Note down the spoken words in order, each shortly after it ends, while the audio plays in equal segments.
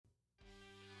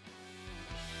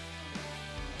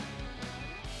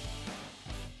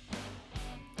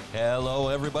Hello,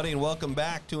 everybody, and welcome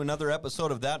back to another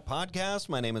episode of That Podcast.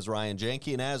 My name is Ryan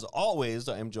Janke, and as always,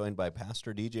 I am joined by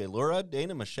Pastor DJ Lura,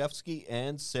 Dana Mashevsky,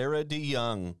 and Sarah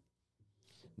DeYoung.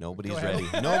 Nobody's ready.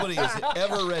 Nobody is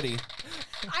ever ready.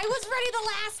 I was ready the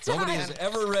last time. Nobody is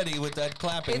ever ready with that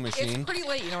clapping machine. It's pretty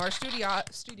late. You know, our studio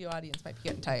audience might be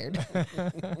getting tired.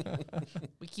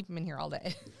 We keep them in here all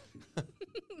day.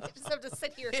 I just have to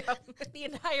sit here the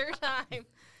entire time.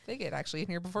 They get actually in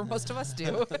here before most of us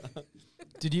do.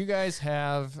 Did you guys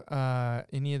have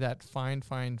any of that fine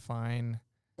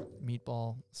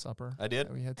meatball supper? I did.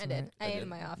 That we had I tonight? did. I ate in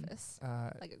my office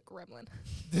like a gremlin.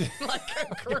 Like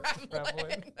a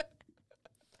gremlin.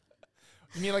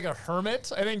 You mean like a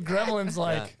hermit? I think Gremlin's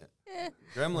like...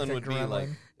 Gremlin a would be gremlin. like...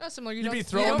 No, similar. You'd You be don't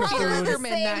throwing feed the her food. after The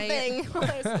midnight. same thing,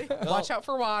 honestly. Watch out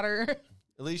for water.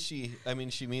 At least she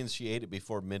means she ate it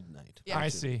before midnight. Yeah. I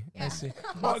see. Yeah. I see.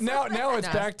 Well, now it's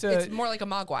No, back to... It's more like a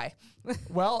mogwai.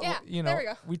 well, Yeah, you there know, we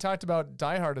go. we talked about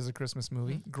Die Hard as a Christmas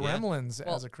movie. Gremlins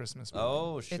Well, as a Christmas movie.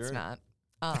 Oh, sure. It's not.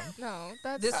 No,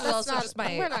 that's This is that's also not, just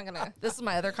my. We're not gonna. This is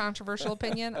my other controversial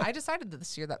opinion. I decided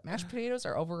this year that mashed potatoes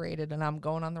are overrated, and I'm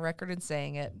going on the record and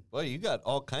saying it. Well, you got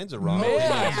all kinds of wrong Man.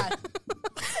 opinions.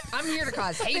 Yeah. I'm here to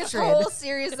cause This hatred. whole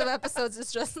series of episodes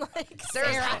is just like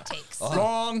Sarah's Sarah. hot takes.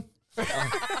 Wrong.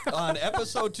 On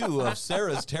episode 2 of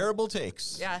Sarah's Terrible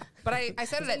Takes. Yeah, but I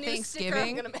said it It's a at new sticker I'm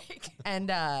Thanksgiving, gonna make.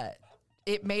 and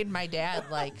it made my dad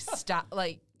like stop.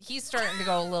 Like he's starting to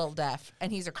go a little deaf,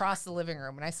 and he's across the living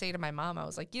room. And I say to my mom, I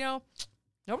was like, you know,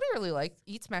 nobody really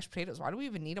eats mashed potatoes. Why do we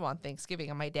even need them on Thanksgiving?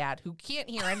 And my dad, who can't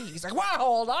hear anything, he's like, wow,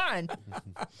 hold on,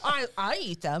 I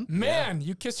eat them. Man,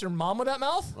 you kiss your mom with that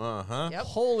mouth? Uh-huh. Yep.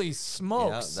 Holy Yeah,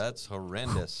 smokes. that's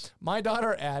horrendous. My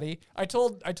daughter Addie, I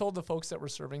told the folks that were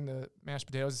serving the mashed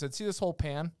potatoes, I said, see this whole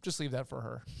pan? Just leave that for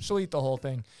her. She'll eat the whole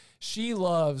thing. She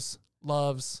loves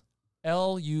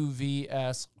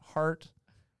LUVS, heart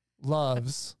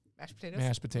loves Mashed potatoes.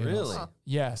 mashed potatoes. Really? Huh.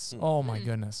 Yes. Oh my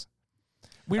goodness.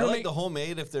 We I were like make- the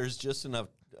homemade if there's just enough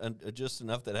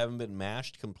that haven't been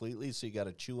mashed completely, so you got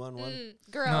to chew on one.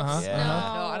 Gross. Uh-huh. Yeah. No.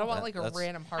 No, I don't want like a That's-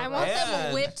 random hard. I want rock. them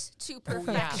And- whipped to Yeah,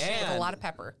 perfection. with a And lot of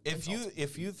pepper. If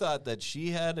you thought that she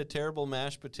had a terrible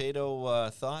mashed potato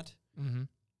thought, Mhm.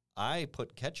 I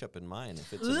put ketchup in mine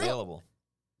if it's available.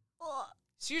 Ugh.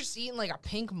 So you're just eating like a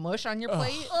pink mush on your Ugh.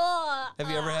 plate? Ugh. Have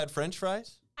you ever had French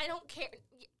fries? I don't care.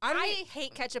 I I mean-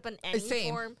 hate ketchup in any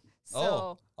Same. form. So,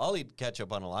 Oh, I'll eat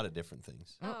ketchup on a lot of different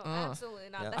things. absolutely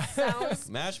not. Yeah. That sounds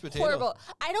Mashed potato. horrible.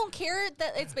 I don't care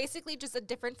that it's basically just a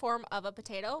different form of a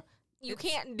potato. You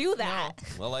can't do that.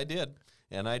 Well, I did,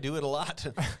 and I do it a lot.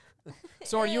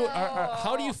 So are you,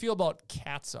 how do you feel about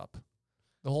catsup?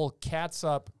 The whole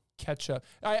catsup ketchup.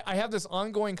 I have this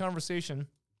ongoing conversation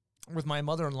with my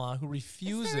mother-in-law who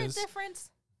refuses. Is there a difference?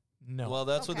 No. Well,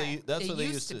 that's what Okay. they It they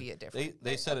used used to be a different-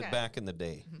 They said Okay. it back in the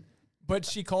day. But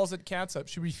she calls it catsup.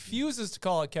 She refuses to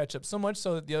call it ketchup, so much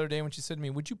so that the other day when she said to me,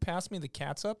 would you pass me the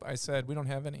catsup? I said, we don't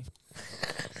have any.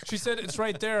 She said, it's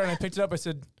right there, and I picked it up. I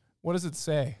said, what does it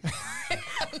say?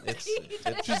 It's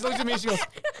She just looked at me and she goes,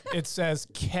 it says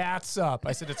catsup.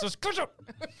 I said, it says ketchup.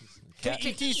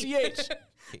 K-E-T-C-H.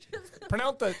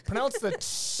 Pronounce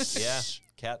the yeah,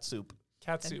 cat soup.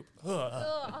 catsup.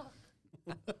 Ugh.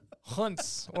 Ugh.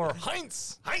 Hunts or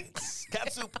Heinz. Heinz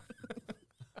cat soup.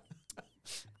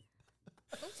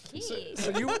 Okay. So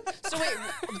you, So wait,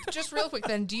 just real quick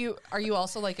then, are you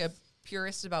also like a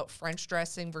purist about French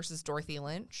dressing versus Dorothy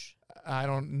Lynch? I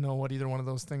don't know what either one of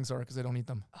those things are because I don't eat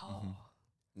them. Oh.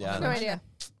 Yeah, No idea.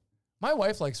 My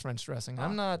wife likes French dressing.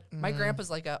 I'm not. My grandpa's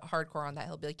like a hardcore on that.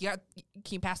 He'll be like, can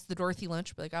you pass the Dorothy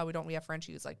Lynch? Be like, oh, we have French.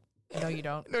 He's like, no, you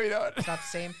don't. No, you don't. It's not the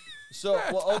same. So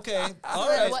well, okay, all So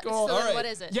then right. what, cool. so All then right. what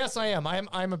is it? Yes, I am.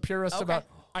 I'm a purist Okay. about.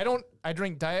 I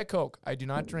drink Diet Coke. I do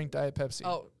not drink Diet Pepsi.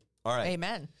 Oh, All right.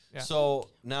 amen. Yeah. So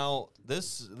now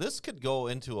this could go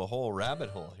into a whole rabbit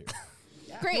hole here.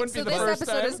 Great. Wouldn't be So the this first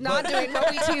episode time, is not doing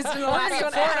what we teased in the We're last gonna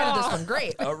one get 4 at out of this all. one.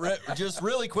 Great. Just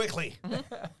really quickly,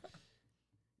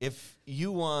 if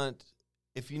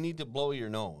you need to blow your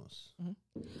nose, Okay,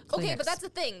 Kleenex. but that's a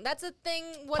thing. That's a thing.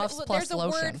 Puffs plus There's a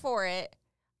lotion. word for it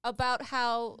about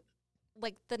how,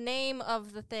 like, the name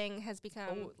of the thing has become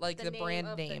Oh, like the brand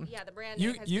of the- name. yeah, the brand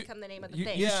You- name has you- become the name of the you-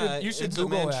 thing. you yeah, should it's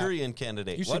Google a that. Manchurian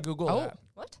candidate. You should What? Google Oh. that.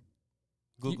 What?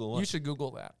 Google what? You should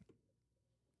Google that.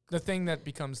 The thing that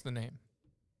becomes the name.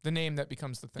 The name that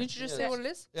becomes the thing. Didn't you just Yeah. say what it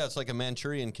is? Yeah, it's like a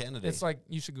Manchurian candidate. It's like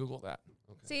you should Google that.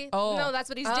 See? Oh. No, that's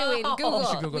what he's Oh. doing. You Google.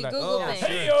 should Google we that. Google Oh, things. sure.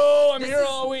 Hey yo, I'm This here is-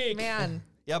 all week. Man.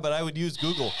 yeah, but I would use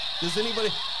Google. Does anybody?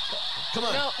 Come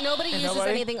on. No, nobody uses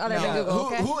nobody? anything other Yeah, than Google,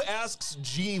 okay? who asks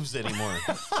Jeeves anymore?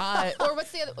 Uh, Or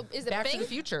what's the other? Is it Back Bing? to the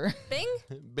Future. Bing?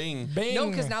 Bing. Bing. No,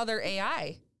 because now they're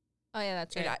AI. Oh yeah,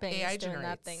 that's right. Bing's AI doing generates.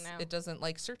 that thing now. It doesn't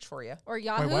like search for you. Or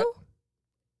Yahoo. what?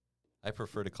 I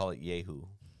prefer to call it Yahoo.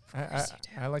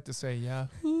 I like to say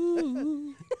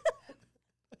Yahoo.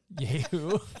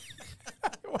 Yahoo.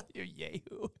 What you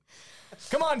Yahoo?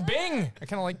 Come on, Bing. I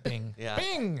kind of like Bing. Yeah.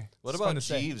 Bing. What It's fun about to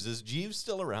say. Jeeves? Is Jeeves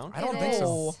still around? I don't It think so.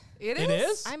 Oh, it is. It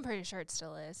is? I'm pretty sure it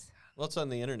still is. Well, it's on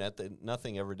the internet. That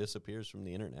nothing ever disappears from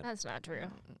the internet. That's not true.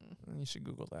 You should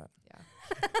Google that.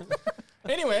 Yeah.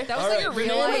 Anyway, That was All like right. a real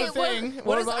Name life of the thing.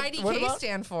 What does about- IDK what about-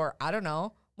 stand for? I don't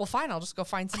know. Well, fine. I'll just go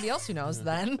find somebody else who knows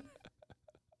then.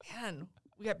 Man,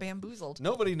 we got bamboozled.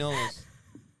 Nobody knows.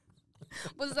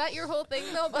 Was that your whole thing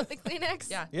though about the Kleenex?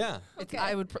 Yeah. Yeah. It's, Okay.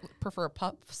 I would prefer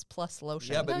Puffs Plus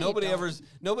lotion. Yeah, but No, you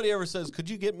nobody ever says, "Could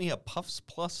you get me a Puffs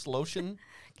Plus lotion?"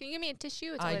 Can you give me a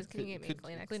tissue? It's I always, can you get me a could-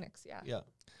 Kleenex? Kleenex, yeah. Yeah.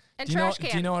 And Do you know- trash do you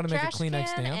can. know how to make a Trash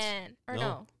Kleenex can dance? And, or No.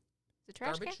 no. Is it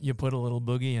trash Garbage? You put a little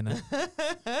boogie in it.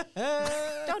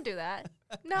 can? Don't do that.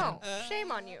 No.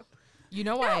 Shame on you. You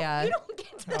know why You don't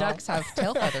get to ducks have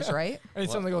tail feathers, right? I need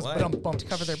something that goes Why? bump. To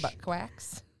cover their butt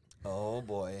quacks. Oh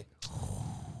boy.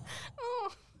 Oh,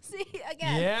 see,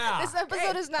 again. Yeah. This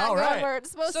episode is not All going right. where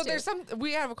it's supposed So to. there's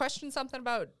we have a question, something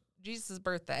about Jesus'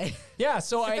 birthday. Yeah,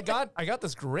 so I got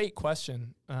this great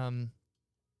question.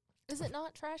 Is it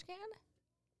not trash can?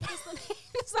 Is the name?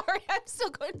 Sorry, I'm still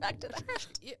going back to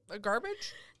that.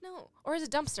 Garbage? No. Or is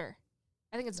it dumpster?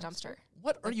 I think it's dumpster.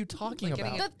 What are you talking Like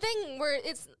getting about? The thing where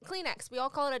it's Kleenex. We all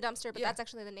call it a dumpster, but Yeah. that's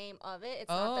actually the name of it. It's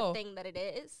not Oh. the thing that it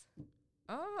is.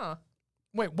 Oh.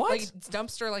 Wait, what? Like it's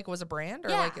dumpster like was a brand or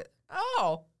Yeah. like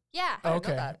oh. Yeah. I didn't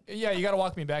know Okay. that. Yeah, you got to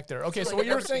walk me back there. Okay, so Like what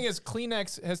you're everything. saying is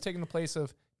Kleenex has taken the place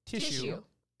of tissue. Tissue.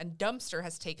 And dumpster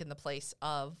has taken the place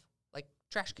of like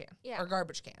trash can Yeah. or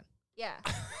garbage can. Yeah.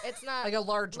 It's not Like a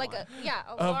large like one.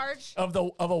 a large. Of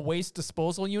a waste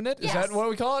disposal unit. Is that Yes. what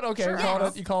we call it? Okay, Sure.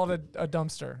 Yes. you call it a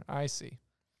dumpster. I see.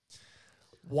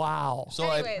 Wow. So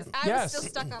Anyways, I Yes. was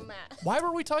still stuck on that. Why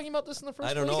were we talking about this in the first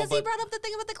I don't place? know, Because he but brought up the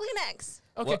thing about the Kleenex.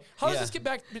 Okay, Well, how does yeah. this get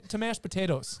back to mashed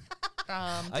potatoes?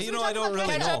 you know, I don't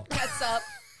really know. Ketchup.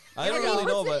 I don't Here we go. really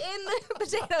know, Puts but it in the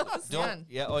potatoes. don't. Man.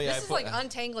 Yeah. Oh yeah. This is like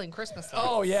untangling Christmas lights.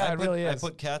 Oh yeah, I it put, really I is.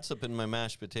 put catsup in my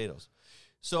mashed potatoes.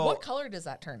 So What color does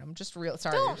that turn? I'm just real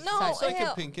sorry. Don't just know. side- it's like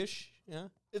Hell. a pinkish. Yeah.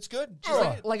 It's good. Oh.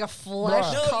 Just like a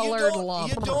flesh No, colored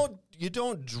lump. you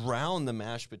don't drown the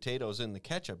mashed potatoes in the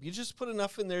ketchup. You just put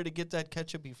enough in there to get that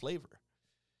ketchupy flavor.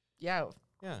 Yeah.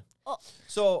 Yeah. Oh.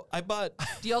 So I bought.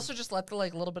 Do you also just let the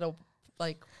like little bit of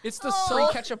like It's the Oh. free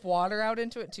salt. ketchup water out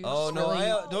into it too? Oh Just no!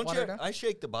 really Don't water you? it down? I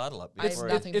shake the bottle up I have before.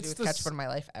 nothing to it's do with the ketchup s- in my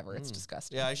life ever. It's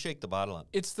disgusting. Yeah, I shake the bottle up.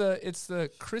 It's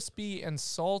the crispy and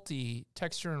salty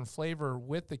texture and flavor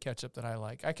with the ketchup that I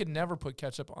like. I could never put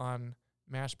ketchup on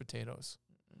mashed potatoes.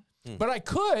 Mm. But I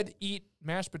could eat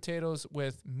mashed potatoes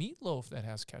with meatloaf that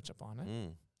has ketchup on it.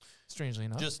 Mm. Strangely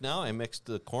enough. Just now, I mixed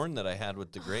the corn that I had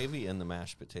with the gravy and the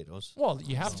mashed potatoes. well,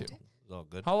 you have to. It's all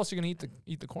good. How else are you gonna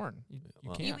eat the corn? You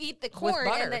Well- You can't. eat the With corn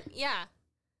butter. and then yeah.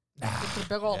 Put a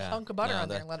big old Yeah. hunk of butter No, on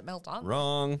there that- and let it melt on.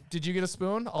 Wrong. Did you get a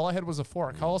spoon? All I had was a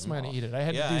fork. How else am I gonna eat it? I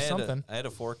had Yeah, to do something. I had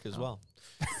a fork as well.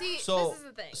 See, So this is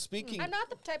the thing. speaking, I'm not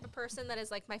the type of person that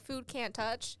is like my food can't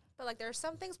touch, but like there are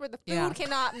some things where the food Yeah.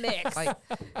 cannot mix. Like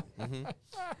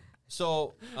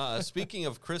so speaking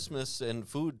of Christmas and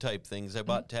food type things, I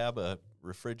bought Tab a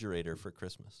refrigerator for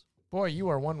Christmas. Boy, you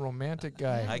are one romantic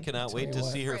guy. I cannot Tell wait you to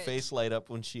what. see her Fridge. face light up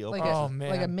when she opens. like Oh, a man.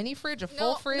 like a mini fridge, a no,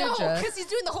 full fridge. no, a- because he's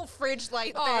doing the whole fridge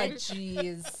light Oh thing.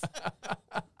 jeez.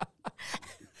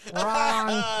 Wrong.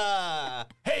 Ah,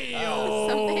 Hey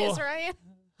Some days, Ryan.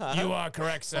 You are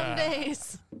correct, sir. Some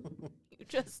days. You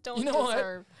just don't You know what?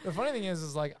 deserve. The funny thing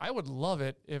is like I would love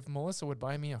it if Melissa would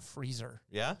buy me a freezer.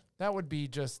 yeah, That would be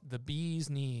just the bee's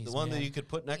knees. the one that man. you could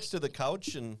put next to the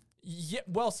couch and Yeah,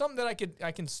 well, something that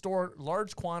I can store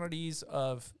large quantities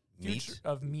of Meat?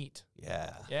 of meat.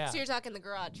 yeah, Yeah, So you're talking the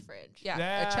garage fridge. Yeah, a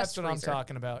that's chest what I'm freezer.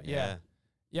 talking about. Yeah.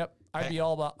 Yep, I'd Heck. be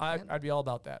all about. I'd be all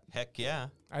about that. Heck yeah.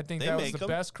 I think They that was make the 'em.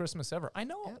 best Christmas ever. I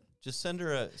know. Yep. Just send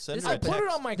her a This her is a I put text. it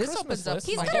on my This Christmas opens up- list.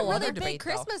 He's My got a whole really other big debate,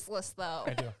 though. Christmas list, though.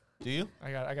 I do. Do you?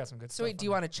 I got some good So stuff. wait, do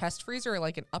you want a chest freezer or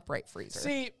like an upright freezer?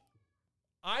 See,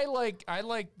 I like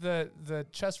the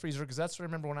chest freezer because that's what I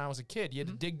remember when I was a kid. You had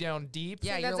to dig down deep.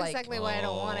 Yeah, See, you're that's like, exactly why I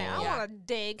don't want it. I Oh. Yeah. want to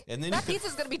dig. And then that you could-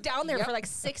 pizza's gonna be down there Yep. for like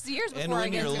 6 years before And I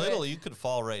when get you're to little, it. you could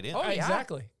fall right in. Oh, yeah.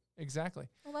 Exactly.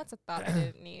 Well, that's a thought I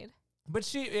didn't need.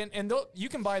 But you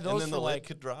can buy and those then for the lid like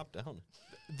could drop down.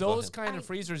 those ahead. kind of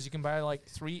freezers. You can buy like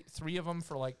three of them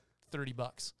for like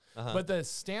 $30. Uh-huh. But the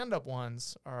stand-up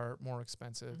ones are more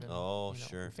expensive. And, Oh, you know,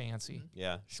 sure. fancy.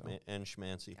 yeah, So- and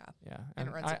schmancy. Yeah. Yeah, And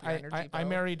it runs up your energy I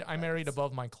bill. married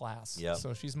above my class. Yep.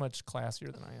 So she's much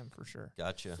classier than I am for sure.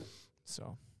 Gotcha.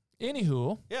 So,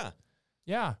 anywho, Yeah.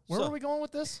 Yeah. Where So- were we going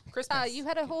with this? Christmas. You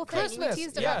had a whole thing. Christmas, You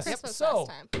teased about yes. Christmas So-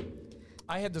 last time.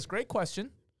 I had this great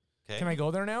question. Okay. Can I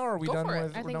go there now, or are we Go done for it.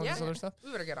 with, I we're think done with yeah. this other stuff?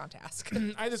 We better get on task.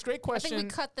 I had this great I think we question.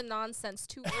 cut the nonsense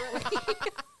too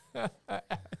early.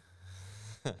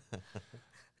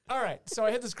 All right. So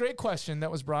I had this great question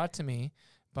that was brought to me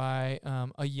by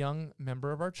a young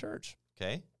member of our church.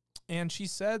 Okay. And she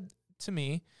said to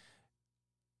me,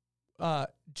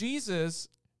 Jesus,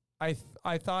 I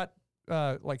thought,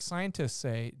 like scientists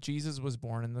say, Jesus was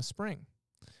born in the spring.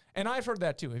 And I've heard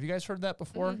that too. Have you guys heard that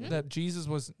before? Mhm. That Jesus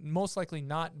was most likely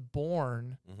not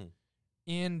born Mm-hmm.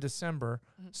 in December.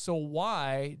 Mhm. So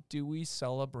why do we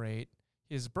celebrate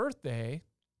his birthday,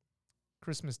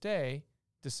 Christmas Day,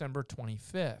 December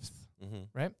 25th? Mm-hmm.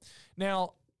 Right?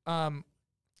 Now,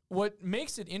 what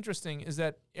makes it interesting is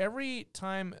that every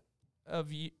time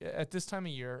at this time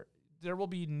of year, there will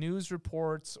be news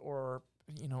reports or,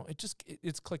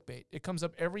 it's clickbait. It comes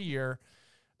up every year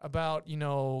about,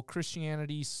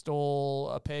 Christianity stole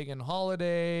a pagan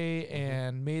holiday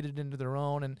and made it into their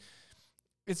own. And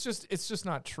it's just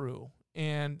not true.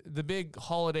 And the big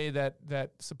holiday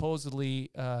that supposedly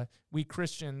we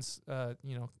Christians, the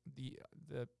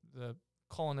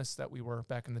colonists that we were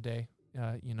back in the day,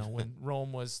 when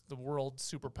Rome was the world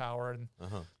superpower and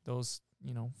Uh-huh. those,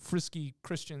 frisky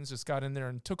Christians just got in there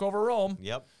and took over Rome,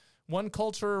 Yep. one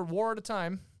culture war at a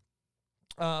time,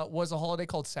 was a holiday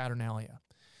called Saturnalia.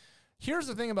 Here's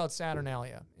the thing about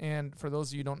Saturnalia, and for those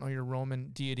of you who don't know your Roman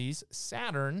deities,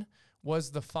 Saturn was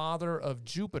the father of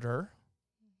Jupiter.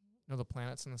 You know the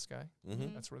planets in the sky?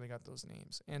 Mm-hmm. That's where they got those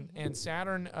names. And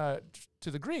Saturn,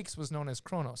 to the Greeks, was known as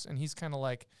Kronos, and he's kind of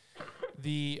like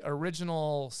the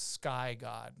original sky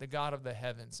god, the god of the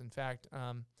heavens. In fact,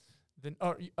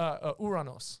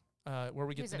 Uranus, where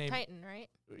we get He's the a name, Titan, right?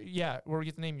 yeah, where we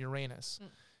get the name Uranus,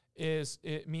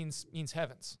 it means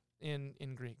heavens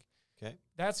in Greek. Okay.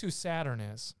 That's who Saturn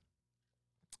is.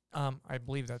 I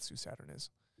believe that's who Saturn is.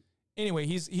 Anyway,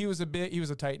 he was a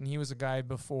Titan. He was a guy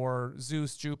before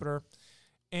Zeus, Jupiter.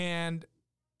 And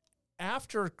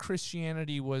after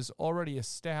Christianity was already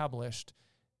established,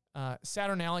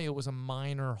 Saturnalia was a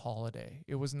minor holiday.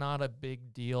 It was not a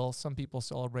big deal. Some people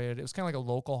celebrated it. It was kind of like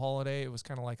a local holiday. It was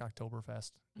kind of like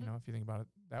Oktoberfest, if you think about it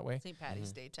that way. St.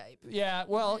 Patty's Day type. Yeah,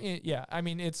 well, yeah. I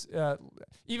mean, it's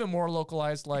even more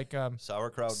localized, like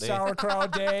Sauerkraut Day.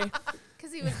 Sauerkraut Day.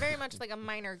 Because he was very much like a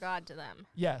minor god to them.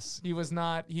 Yes, he was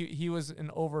not. He was an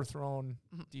overthrown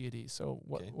deity. So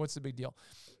Okay. what's the big deal?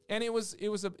 And it was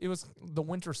the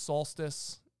winter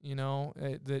solstice.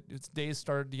 Its days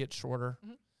started to get shorter.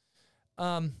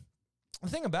 The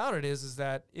thing about it is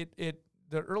that the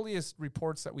earliest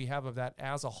reports that we have of that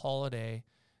as a holiday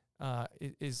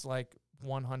is like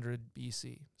 100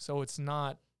 BC. So it's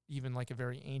not even like a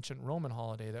very ancient Roman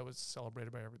holiday that was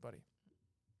celebrated by everybody.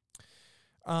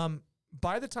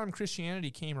 By the time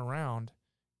Christianity came around,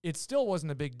 it still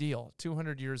wasn't a big deal.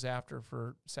 200 years after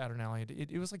for Saturnalia,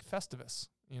 it was like Festivus,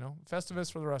 Festivus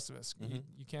for the rest of us. Mhm.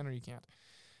 You can or you can't.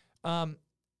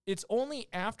 It's only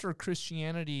after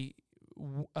Christianity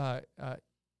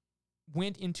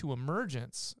went into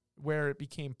emergence where it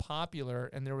became popular,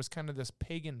 and there was kind of this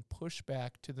pagan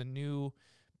pushback to the new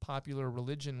popular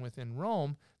religion within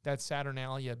Rome, that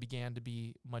Saturnalia began to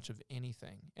be much of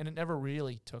anything. And it never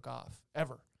really took off,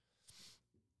 ever.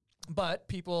 But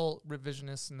people,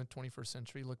 revisionists in the 21st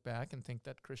century, look back and think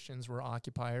that Christians were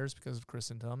occupiers because of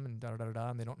Christendom and da-da-da-da,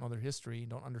 and they don't know their history,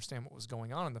 don't understand what was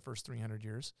going on in the first 300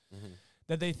 years. Mm-hmm.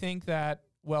 That they think that,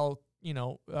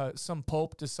 some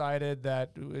pope decided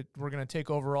that we're going to take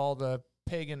over all the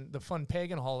fun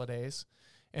pagan holidays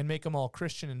and make them all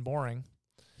Christian and boring.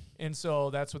 And so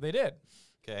that's what they did.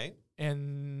 Okay.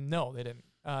 And no, they didn't.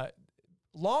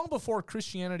 Long before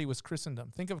Christianity was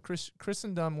Christendom, think of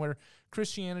Christendom, where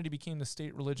Christianity became the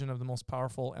state religion of the most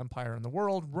powerful empire in the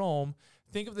world, Rome.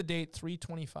 Think of the date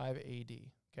 325 AD.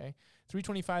 Okay,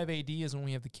 325 AD is when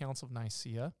we have the Council of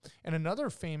Nicaea, and another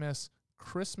famous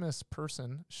Christmas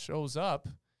person shows up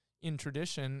in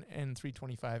tradition in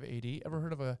 325 AD. Ever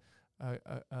heard of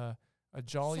a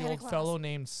jolly Santa old Claus. fellow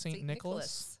named Saint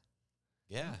Nicholas?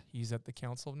 Yeah. He's at the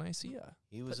Council of Nicaea.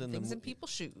 He was Put in things the in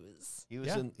people's shoes. he was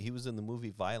Yeah. he was in the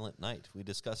movie Violent Night. We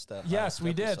discussed that. Yes, last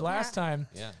we did episode. last time.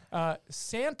 Yeah.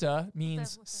 Santa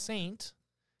means what's that? saint,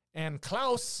 and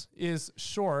Klaus is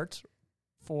short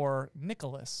for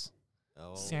Nicholas.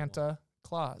 Oh. Santa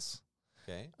Claus.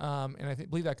 Okay. And I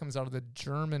believe that comes out of the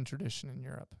German tradition in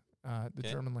Europe, the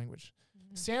Okay. German language.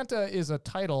 Santa is a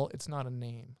title; it's not a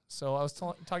name. So I was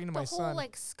talking to my The whole son.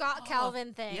 like Scott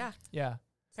Calvin thing. Yeah. Yeah,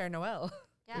 Père Noel.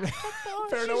 Yeah.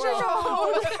 Fair Noel.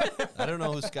 I don't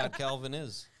know who Scott Calvin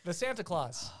is. The Santa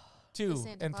Claus. The 2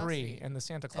 Santa and Claus 3 tree. and the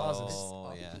Santa Clauses.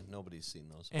 Oh, yeah. Nobody's seen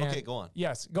those. And- Okay, go on.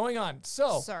 Yes, going on.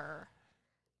 So Sir,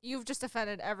 you've just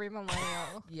offended every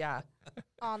millennial Yeah.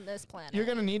 on this planet. you're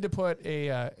going to need to put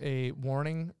a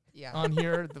warning Yeah. on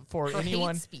here for For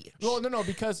anyone. hate speech. Well, no,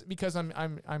 because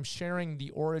I'm sharing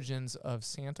the origins of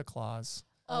Santa Claus.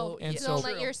 Oh, and don't so-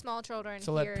 let your small children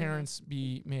To hear. let parents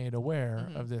be made aware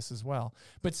Mhm. of this as well.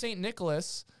 But Saint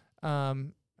Nicholas,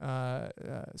 Santa,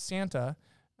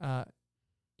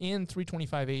 in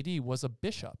 325 AD was a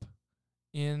bishop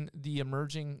in the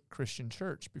emerging Christian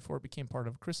church before it became part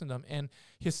of Christendom. And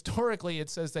historically, it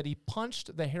says that he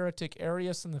punched the heretic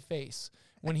Arius in the face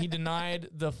when he denied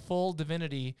the full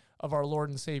divinity of our Lord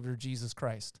and Savior Jesus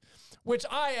Christ, which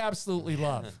I absolutely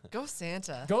love. Go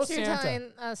Santa. Go So you're Santa.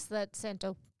 telling us that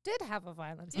Santa did have a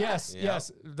violent side. Yes, Yeah.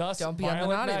 yes. Thus, Don't be on the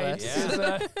Violent naughty Night list.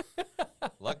 is,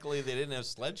 Luckily, they didn't have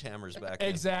sledgehammers back then.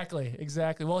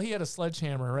 exactly. Well, he had a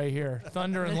sledgehammer right here.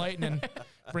 Thunder and lightning.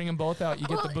 Bring them both out. You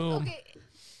get the boom. Okay.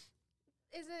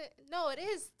 Is it? No, it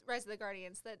is Rise of the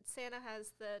Guardians that Santa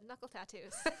has the knuckle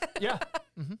tattoos. Yeah.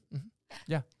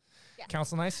 Yeah. Yeah.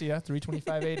 Council of Nicaea,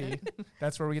 325 AD.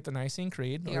 That's where we get the Nicene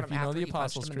Creed, He or got if him you know after the he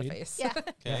punched Apostles' him in the Creed. face. Yeah,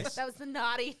 Okay. that was the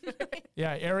naughty.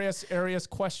 Yeah, Arius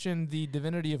questioned the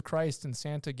divinity of Christ, and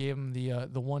Santa gave him the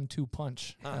 1-2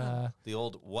 punch. The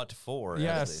old what for, as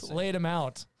Yes, they say. laid him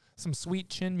out. Some sweet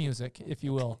chin music, if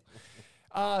you will.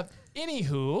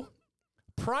 Anywho,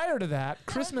 prior to that,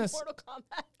 Christmas. Mortal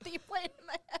Kombat that you played in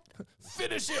my head.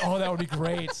 Finish it. Oh, that would be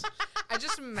great. I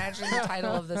just imagine the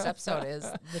title of this episode is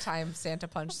The Time Santa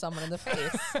Punched Someone in the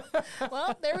Face.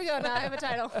 Well, there we go. Now I have a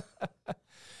title.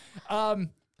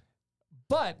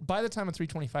 But by the time of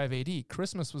 325 AD,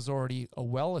 Christmas was already a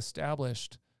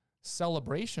well-established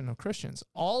celebration of Christians.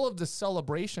 All of the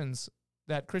celebrations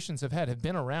that Christians have had have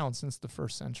been around since the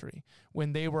first century,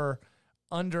 when they were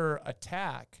under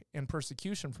attack and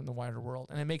persecution from the wider world.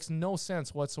 And it makes no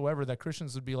sense whatsoever that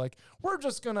Christians would be like, we're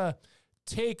just going to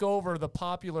take over the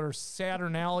popular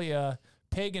Saturnalia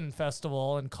pagan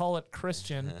festival and call it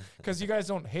Christian because you guys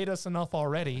don't hate us enough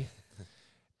already.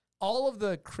 All of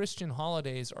the Christian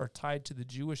holidays are tied to the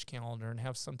Jewish calendar and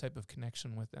have some type of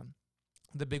connection with them.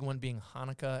 The big one being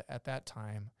Hanukkah at that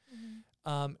time.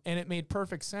 And it made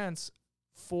perfect sense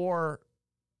for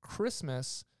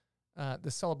Christmas,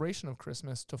 the celebration of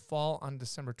Christmas, to fall on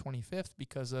December 25th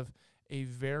because of a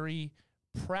very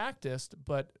practiced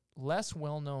but less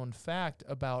well-known fact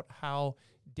about how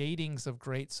datings of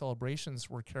great celebrations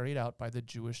were carried out by the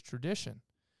Jewish tradition.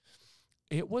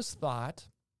 It was thought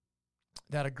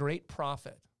that a great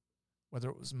prophet, whether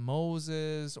it was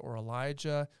Moses or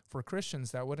Elijah, for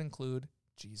Christians that would include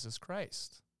Jesus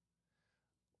Christ,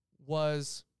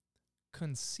 was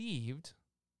conceived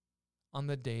on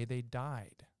the day they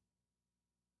died.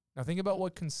 Now think about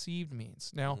what conceived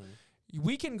means. Now,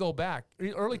 we can go back.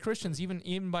 Early Christians,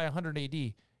 even by 100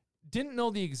 AD, didn't know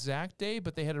the exact day,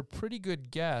 but they had a pretty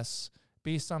good guess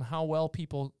based on how well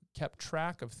people kept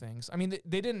track of things. I mean,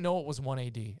 they didn't know it was 1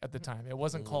 AD at the time. It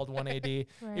wasn't called 1 AD. It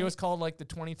was called like the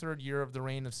 23rd year of the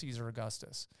reign of Caesar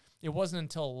Augustus. It wasn't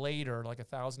until later, like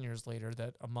 1,000 years later,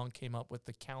 that a monk came up with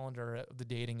the calendar of the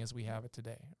dating as we have it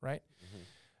today, right?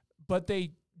 But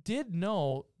they did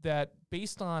know that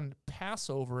based on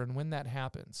Passover and when that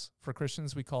happens, for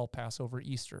Christians we call Passover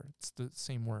Easter. It's the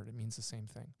same word. It means the same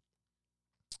thing.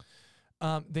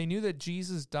 They knew that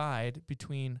Jesus died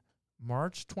between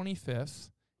March 25th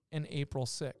and April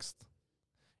 6th.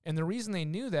 And the reason they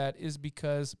knew that is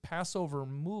because Passover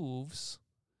moves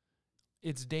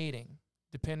its dating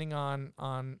depending on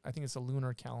I think it's a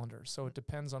lunar calendar. So it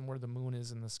depends on where the moon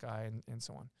is in the sky and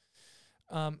so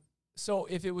on. So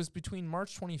if it was between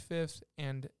March 25th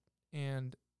and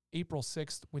April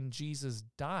 6th when Jesus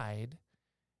died,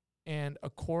 and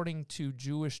according to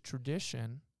Jewish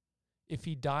tradition, if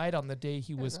he died on the day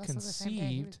he was also the same day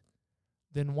he conceived,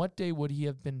 then what day would he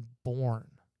have been born?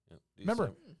 Yep.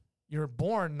 Remember, you're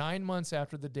born 9 months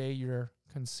after the day you're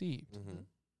conceived.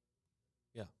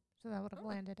 So that would have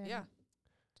landed in Yeah.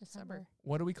 December.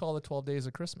 What do we call the 12 days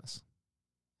of Christmas?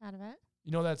 Advent.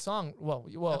 You know that song?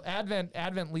 Well,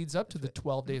 Advent leads up to the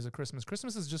 12 days of Christmas.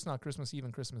 Christmas is just not Christmas Eve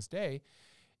and Christmas Day.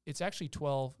 It's actually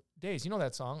 12 days. You know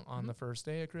that song, On the First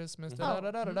Day of Christmas.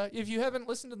 Da-da-da-da-da. If you haven't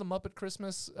listened to the Muppet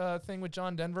Christmas thing with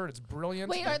John Denver, it's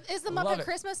brilliant. Wait, is the Love Muppet it.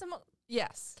 Christmas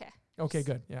Yes. Okay,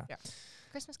 good. Yeah.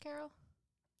 Christmas Carol?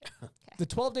 The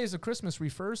 12 days of Christmas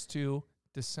refers to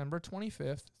December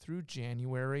 25th through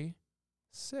January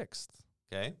 6th.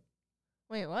 Okay.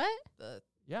 Wait, what?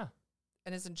 Yeah.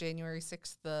 And isn't January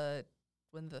 6th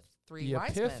when the three The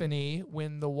wise men? Epiphany,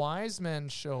 when the wise men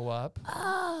show up.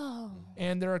 Oh.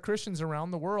 And there are Christians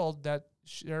around the world that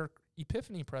share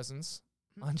Epiphany presents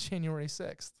on January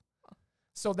 6th.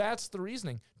 So that's the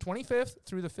reasoning. 25th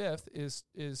through the 5th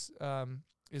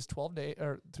is 12 days,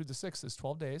 or through the 6th is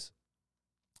 12 days.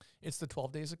 It's the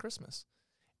 12 days of Christmas.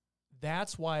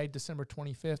 That's why December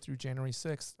 25th through January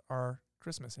 6th are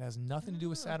Christmas. It has nothing to do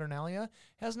with Saturnalia,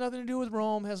 has nothing to do with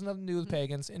Rome, has nothing to do with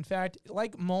pagans. In fact,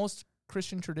 like most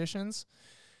Christian traditions,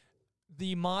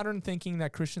 the modern thinking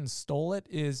that Christians stole it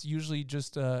is usually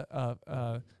just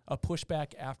a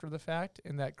pushback after the fact,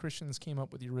 and that Christians came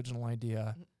up with the original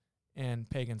idea and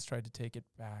pagans tried to take it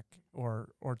back or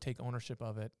take ownership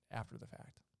of it after the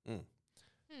fact.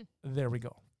 There we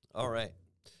go. All right.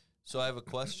 So I have a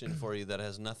question for you that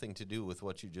has nothing to do with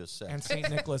what you just said. And St.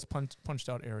 Nicholas punched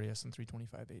out Arius in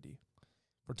 325 AD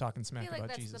for talking I smack feel like about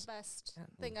that's Jesus. the best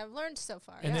thing I've learned so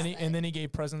far. And is then that- he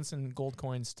gave presents and gold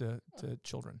coins to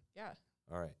children Yeah.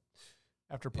 All right.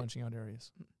 after punching out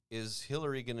Arius. Is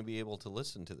Hillary going to be able to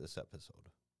listen to this episode?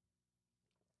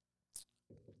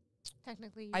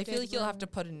 technically, you I feel did like you'll have wrong. to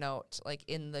put a note like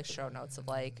in the show notes of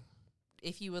like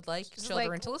if you would like Just, children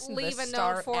like, to listen to leave this, a note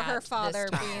start for her at this father,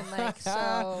 time. being like,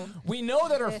 so We know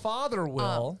that her If- father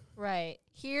will, right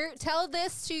here. Tell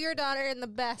this to your daughter in the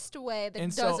best way that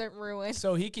And so- doesn't ruin.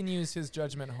 so he can use his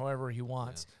judgment however he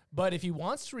wants. But if he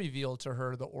wants to reveal to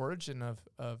her the origin of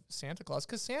Santa Claus,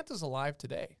 because Santa's alive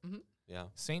today. Yeah.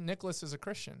 St. Nicholas is a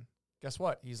Christian. Guess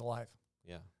what? He's alive.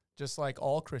 Yeah. Just like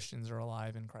all Christians are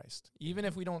alive in Christ. Even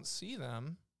if we don't see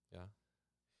them Yeah.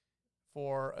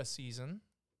 for a season,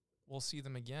 we'll see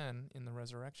them again in the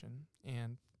resurrection.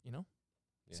 And, Yeah.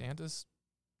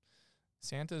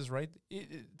 Santa's right.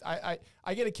 I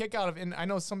get a kick out of, and I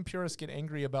know some purists get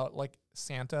angry about like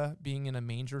Santa being in a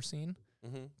manger scene,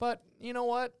 Mm-hmm. but you know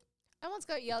what? I once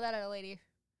got yelled at a lady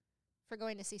for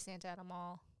going to see Santa at a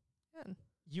mall.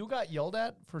 You got yelled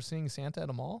at for seeing Santa at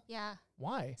a mall? Yeah,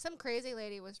 Why? some crazy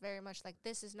lady was very much like,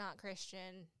 "This is not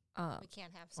Christian. We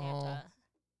can't have Oh. Santa."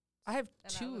 I have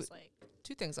And I two was like,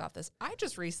 things off this. I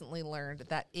just recently learned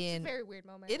that it's a in very weird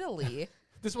moment. Italy,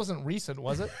 This wasn't recent,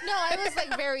 was it? No, I was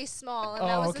like very small, and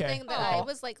that Oh, was okay. the thing that I Oh.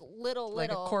 was like little. like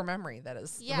a core memory that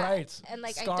is Yeah, Right. and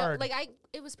like Scarred.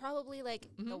 it was probably like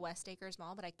the Mhm. West Acres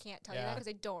Mall, but I can't tell you that Yeah. because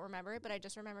I don't remember it. But I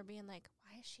just remember being like,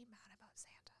 "Why is she mad about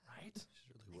Santa?" Right.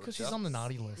 She's really Because she's on the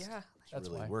naughty list. yeah. That's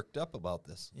really why. worked up about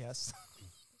this. Yes.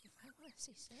 If I want to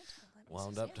see Santa, let me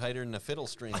Wound see up Santa. tighter than a fiddle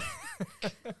string.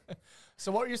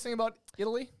 So what were you saying about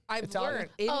Italy? I've Italian? learned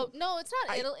in, Oh no, it's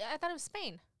not I- Italy. I thought it was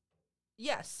Spain,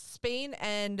 yes, Spain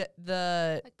and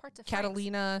the like parts of France.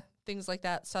 Catalina, things like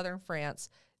that, southern France.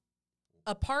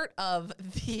 A part of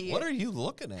the What are you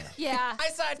looking at? Yeah, I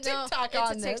saw a no, TikTok it's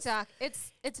on a this. TikTok.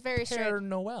 It's very Père strange.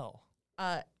 Noel.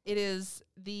 It is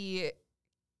the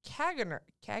Caganer,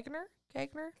 Caganer,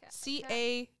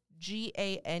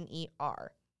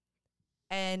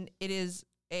 and it is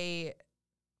a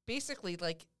basically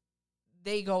like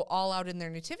they go all out in their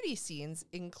nativity scenes,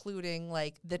 inclling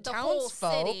like the whole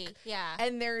townsfolk, city. Yeah,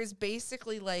 and there is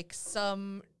basically like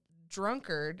some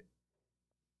drunkard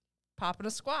popping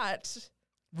a squat.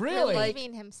 Really?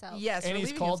 relieving himself. Yes, and he's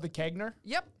relieving called himself. the Kegner?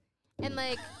 Yep. and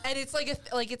like And it's like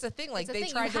it's a thing. Like It's a they thing.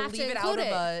 You tried to have to leave it out of include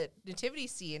a nativity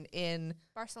scene in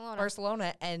Barcelona.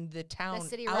 Barcelona, and the town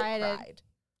city outcried. rioted.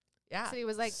 Yeah. City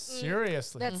was like,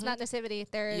 Seriously. that's Mhm. not nativity.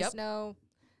 There is Yep. no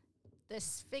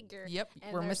this figure. Yep.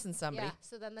 And We're there's- missing somebody. Yeah.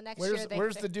 So then the next year they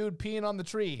Where's the dude peeing on the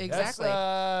tree? Exactly.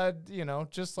 That's,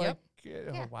 just like,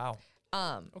 Yep. oh, wow.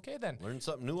 Okay, then. Learn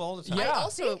something new all the time. Yeah. I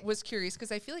also was curious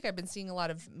because I feel like I've been seeing a lot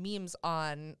of memes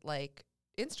on like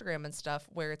Instagram and stuff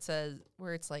where it's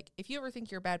like, if you ever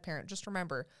think you're a bad parent, just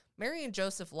remember Mary and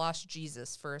Joseph lost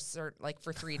Jesus for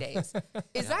for 3 days.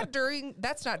 Is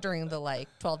that's not during the like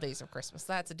 12 days of Christmas.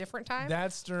 That's a different time.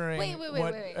 That's during.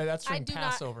 Wait. That's I during do not-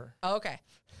 Passover. Oh, okay.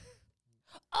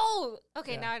 Oh,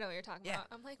 okay. Yeah. Now I know what you're talking Yeah. about.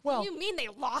 I'm like, Well, what do you mean they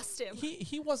lost him?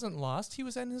 He wasn't lost. He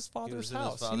was in his father's was in his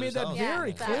house. He father's made that house. Yeah,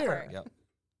 very that clear. part. Yep.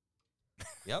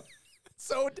 Yep.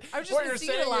 So I was just what been you're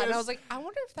seeing it a saying lot, and I is- was like, I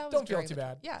wonder if that was Don't feel during too the-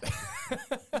 bad. Yeah.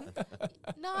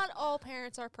 Not all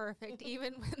parents are perfect,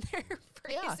 even when they're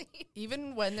Yeah. crazy.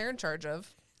 Even when they're in charge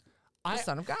of the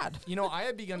Son of God. I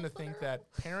had begun to think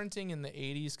that parenting in the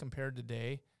 80s compared to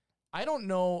today, I don't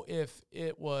know if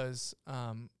it was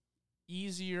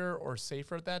easier or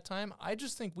safer at that time. I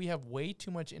just think we have way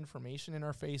too much information in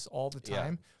our face all the Yeah.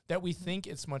 time that we think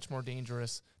it's much more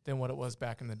dangerous than what it was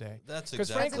back in the day. That's 'Cause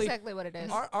exactly. That's frankly, exactly what it is.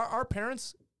 Our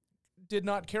parents did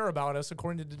not care about us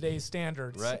according to today's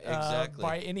standards. Right, exactly.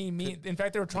 By any means. In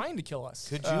fact, they were trying to kill us.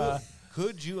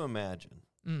 Could you imagine?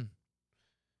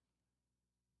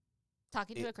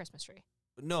 Talking to a Christmas tree.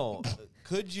 No.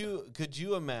 could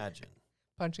you imagine?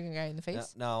 Punching a guy in the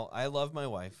face. Now, I love my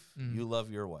wife. You love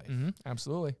your wife.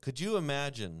 Absolutely. Could you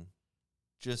imagine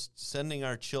just sending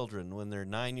our children when they're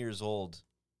 9 years old.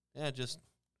 Yeah, just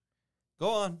go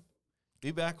on.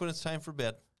 Be back when it's time for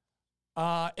bed.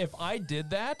 If I did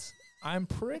that, I'm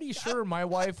pretty sure my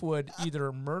wife would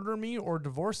either murder me or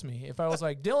divorce me. If I was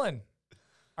like, Dylan,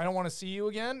 I don't want to see you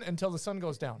again until the sun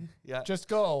goes down. Yeah. Just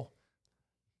go.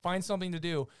 Find something to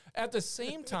do. At the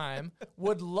same time,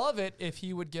 would love it if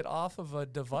he would get off of a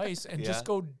device and just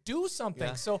go do something.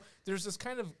 Yeah. So there's this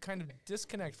kind of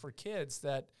disconnect for kids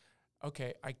that,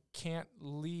 okay, I can't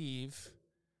leave,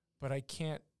 but I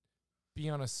can't be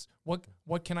on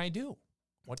what can I do?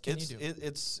 What can you do?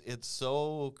 It's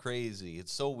so crazy.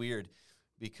 It's so weird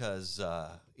because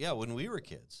when we were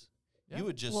kids, Yeah. you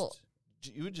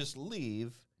would just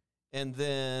leave and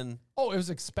then Oh, it was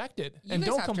expected. You And guys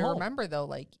don't have come to home. remember though,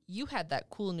 like you had that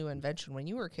cool new invention when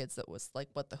you were kids that was like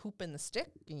the hoop and the stick,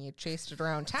 and you chased it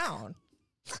around town.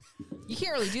 You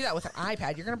can't really do that with an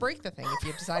iPad. You're gonna break the thing if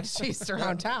you decide to chase it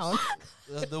around town.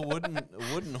 the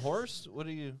wooden horse. What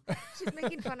are you? She's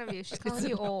making fun of you. She's calling It's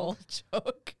you an old.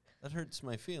 joke. That hurts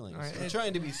my feelings. All right, I'm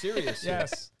trying to be serious. here.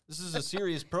 Yes. This is a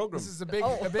serious program. This is a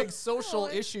big social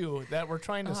issue that we're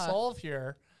trying to solve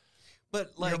here.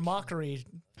 but Your like, mockery.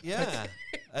 yeah,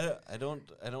 I don't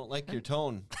like your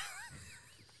tone.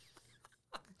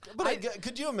 But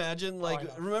could you imagine? Like, I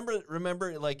know.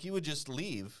 remember, like you would just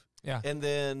leave, Yeah. and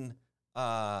then,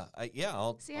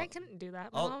 I'll See, I couldn't do that.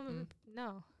 I'll- Mom,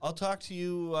 no. I'll talk to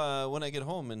you when I get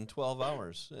home in 12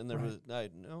 hours. And there was,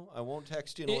 I won't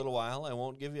text you in a It- little while. I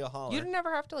won't give you a holler. You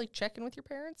never have to like check in with your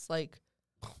parents. Like,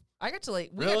 I got to we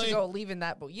got Really? to go leaving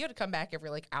that, but you had to come back every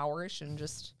like hour-ish and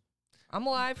just, I'm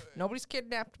alive. Nobody's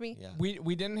kidnapped me. Yeah,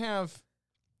 We didn't have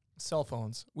cell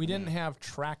phones. We didn't have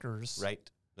trackers. right.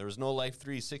 There was no Life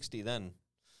 360 then.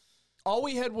 All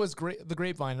we had was the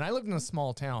grapevine, and I lived in a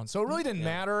small town, so it really didn't Yeah.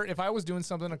 matter if I was doing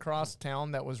something across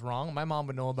town that was wrong. My mom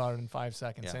would know about it in 5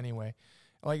 seconds Yeah. anyway.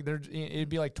 Like it'd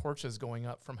be like torches going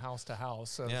up from house to house.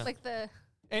 So. Yeah. It's like the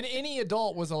And any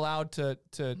adult was allowed to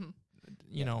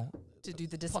you know, To do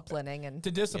the disciplining and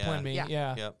to discipline me. Yeah.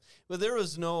 Yeah. Yep. But there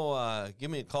was no,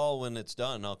 give me a call when it's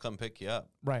done. I'll come pick you up.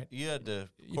 Right. You had to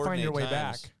You find your way coordinate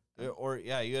back. times. Or,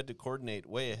 you had to coordinate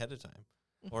way ahead of time.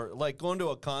 Or like going to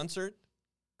a concert,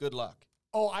 good luck.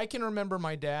 Oh, I can remember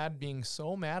my dad being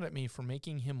so mad at me for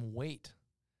making him wait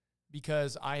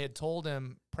because I had told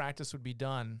him practice would be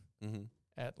done Mm-hmm.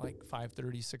 at like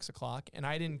 5:30, 6 o'clock, and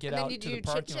I didn't get and then out did to you the chit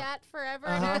parking lot. chat forever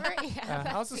Uh-huh. and ever?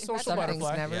 Yeah, I was a that's- social some things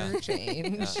butterfly. never Yeah.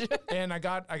 change. And I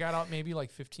got out maybe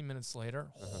like 15 minutes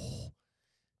later.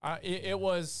 It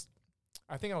was,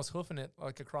 I think I was hoofing it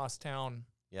like across town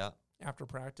Yeah. after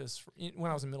practice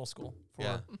when I was in middle school.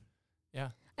 Yeah.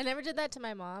 I never did that to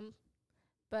my mom,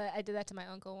 but I did that to my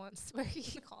uncle once where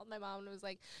he called my mom and was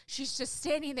like, she's just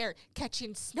standing there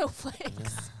catching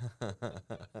snowflakes.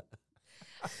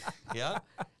 Yeah.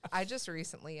 I just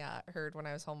recently heard when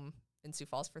I was home in Sioux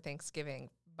Falls for Thanksgiving,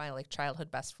 my like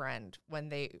childhood best friend, when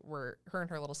her and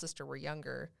her little sister were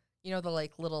younger, you know, the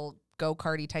like little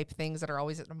go-karty type things that are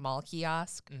always at a mall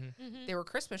kiosk. Mhm. They were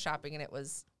Christmas shopping, and it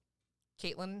was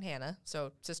Caitlin and Hannah,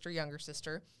 so younger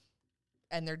sister,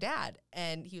 and their dad.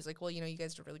 And he was like, well, you know, you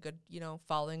guys did really good, you know,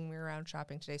 following me around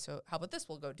shopping today. So how about this?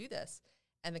 We'll go do this.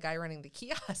 And the guy running the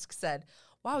kiosk said,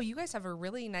 wow, you guys have a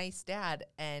really nice dad.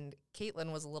 And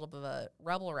Caitlin was a little bit of a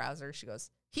rebel rouser. She goes,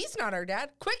 he's not our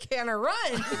dad. Quick, Hannah,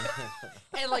 run.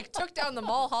 And like took down the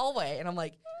mall hallway. And I'm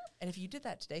like, and if you did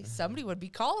that today, somebody would be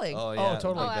calling. Oh, yeah.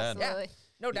 totally. Oh, my bad. absolutely.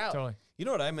 No doubt. Totally. You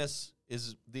know what I miss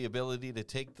is the ability to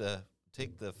take the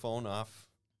phone off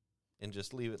and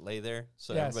just leave it lay there.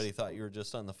 So Yes. everybody thought you were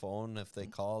just on the phone if they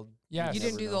called. Yes. You never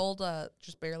didn't do know. the old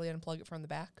just barely unplug it from the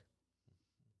back?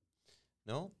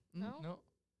 No, No? No.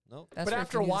 no. That's But what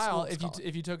after a you knew the while, school's called.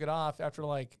 if you took it off after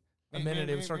like a minute,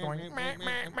 it would start going.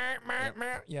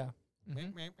 Yeah.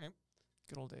 Mhm.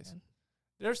 Good old days.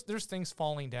 There's things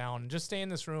falling down. Just stay in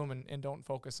this room and don't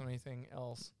focus on anything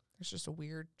else. There's just a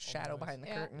weird shadow noise. behind the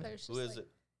Yeah, curtain. there's Who just is like,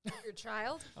 it? your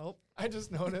child? Oh, I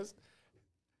just noticed.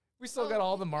 We still Oh, got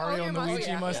all the Mario your and Luigi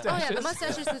yeah. mustaches. Oh, yeah, the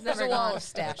mustaches has there's never a wall gone. of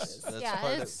stashes. That's Yeah,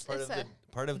 part it's- of, part, it's of the,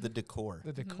 part of the decor.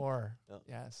 The decor. Yep.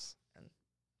 Yes.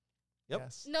 Yep.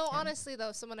 Yes. No, honestly, though,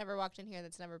 if someone ever walked in here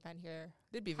that's never been here,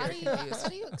 They'd be how very do you confused. how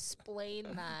do you explain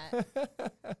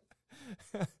that?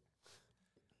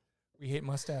 We hate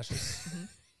mustaches.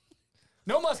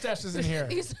 No mustaches in here.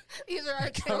 These are our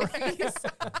trophies.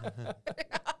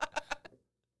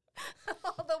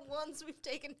 All the ones we've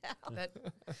taken down. That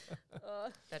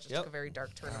just Yep. took a very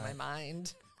dark turn in my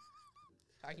mind.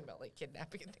 Talking about like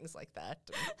kidnapping and things like that.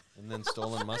 And then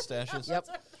stolen mustaches. Yep.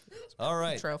 All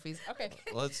right. Trophies. Okay.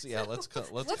 Let's Let's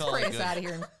call pray it us good. out of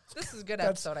here. This is a good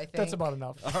That's, episode, I think. that's about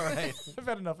enough. All right. I've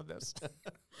had enough of this.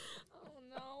 Oh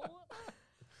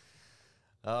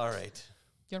All right.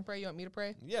 You want to pray? You want me to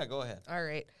pray? Yeah, go ahead. All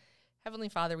right. Heavenly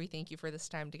Father, we thank you for this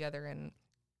time together. And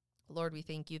Lord, we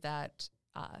thank you that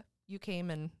you came,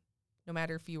 and no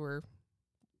matter if you were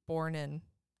born in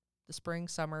the spring,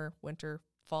 summer, winter,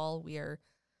 fall, we are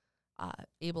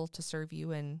able to serve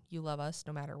you, and you love us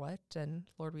no matter what. And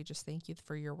Lord, we just thank you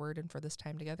for your word and for this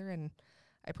time together. And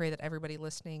I pray that everybody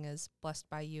listening is blessed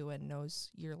by you and knows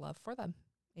your love for them.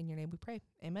 In your name we pray.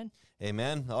 Amen.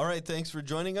 Amen. All right, thanks for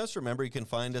joining us. Remember, you can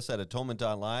find us at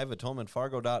atonement.live,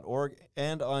 atonementfargo.org,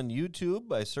 and on YouTube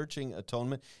by searching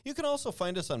Atonement. You can also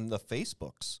find us on the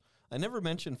Facebooks. I never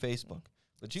mentioned Facebook,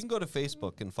 but you can go to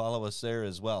Facebook and follow us there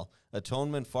as well,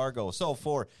 Atonement Fargo. So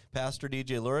for Pastor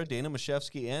DJ Lura, Dana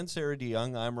Mashevsky, and Sarah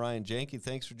DeYoung, I'm Ryan Janke.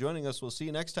 Thanks for joining us. We'll see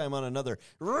you next time on another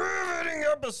riveting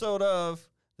episode of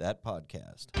That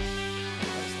Podcast.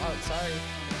 Oh, sorry.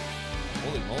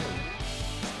 Holy moly.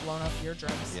 Blown up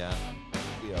eardrums. Yeah,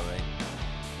 be all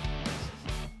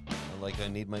right. I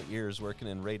need my ears working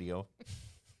in radio.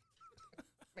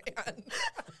 Man.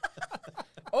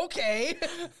 Okay.